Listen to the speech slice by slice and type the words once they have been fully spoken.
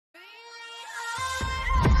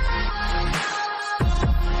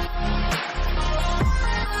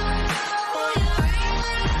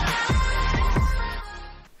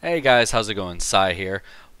Hey guys, how's it going? Sai here.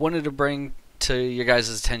 Wanted to bring to your guys'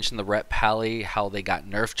 attention the RET PALLY, how they got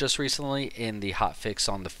nerfed just recently in the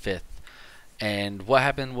hotfix on the 5th. And what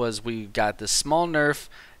happened was we got this small nerf,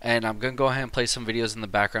 and I'm going to go ahead and play some videos in the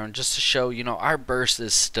background just to show, our burst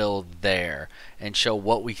is still there and show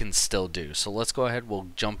what we can still do. So let's go ahead, we'll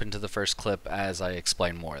jump into the first clip as I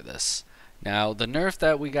explain more of this. Now, the nerf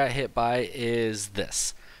that we got hit by is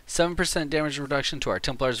this. 7% damage reduction to our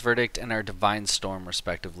Templar's Verdict and our Divine Storm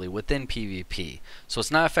respectively within PvP. So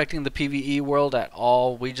it's not affecting the PvE world at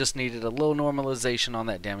all. We just needed a little normalization on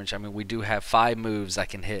that damage. I mean, we do have 5 moves that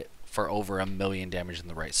can hit for over 1,000,000 damage in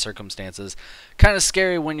the right circumstances. Kind of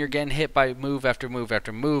scary when you're getting hit by move after move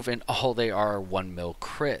after move and all they are 1 mil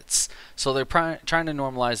crits. So they're trying to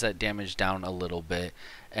normalize that damage down a little bit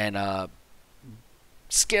and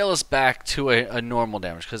scale us back to a normal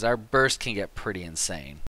damage because our burst can get pretty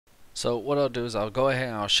insane. So what I'll do is I'll go ahead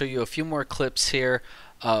and I'll show you a few more clips here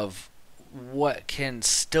of what can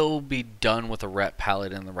still be done with a RET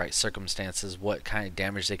palette in the right circumstances, what kind of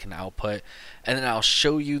damage they can output, and then I'll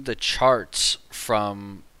show you the charts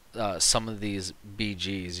from some of these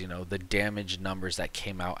BGs, the damage numbers that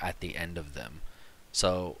came out at the end of them.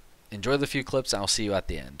 So enjoy the few clips and I'll see you at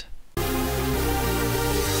the end.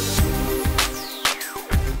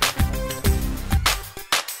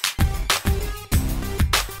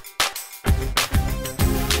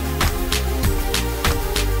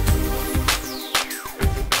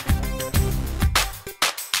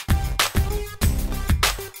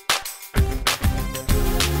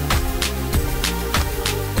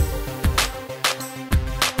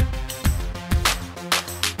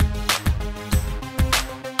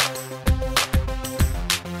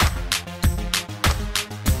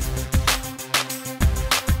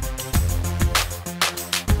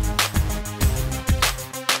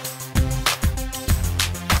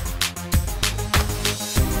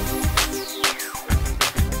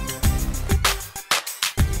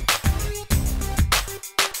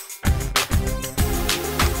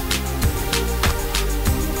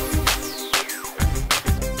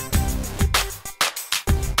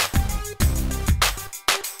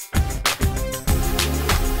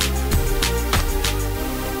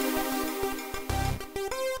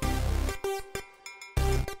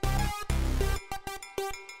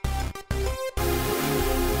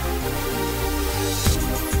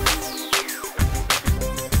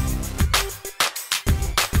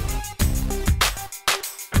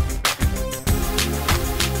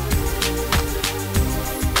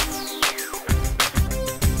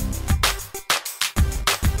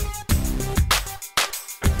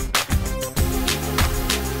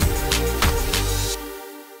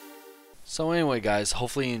 So anyway guys,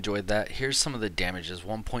 hopefully you enjoyed that. Here's some of the damages.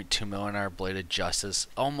 1.2 mil on our Blade of Justice,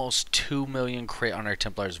 almost 2 million crit on our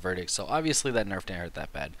Templar's Verdict, so obviously that nerf didn't hurt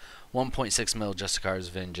that bad. 1.6 mil Justicar's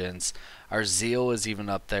Vengeance. Our Zeal is even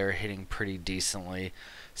up there, hitting pretty decently.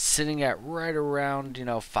 Sitting at right around,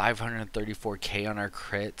 534k on our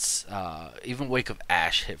crits. Even Wake of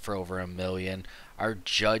Ash hit for over 1,000,000. Our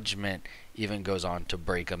Judgment even goes on to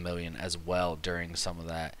break 1,000,000 as well during some of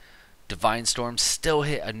that. Divine Storm still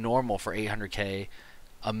hit a normal for 800k,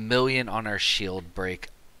 1,000,000 on our shield break.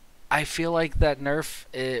 I feel like that nerf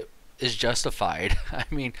is justified. I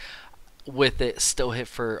mean, with it still hit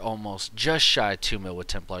for almost just shy of 2 mil with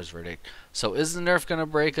Templar's Verdict. So is the nerf going to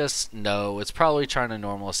break us? No, it's probably trying to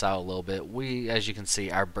normal us out a little bit. As you can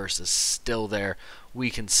see, our burst is still there. We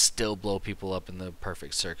can still blow people up in the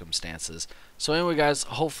perfect circumstances. So anyway guys,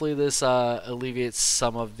 hopefully this alleviates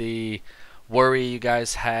some of the worry you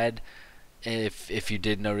guys had if you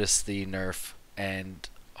did notice the nerf, and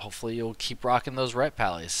hopefully you'll keep rocking those RET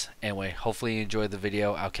pallies. Anyway, hopefully you enjoyed the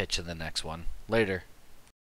video. I'll catch you in the next one. Later.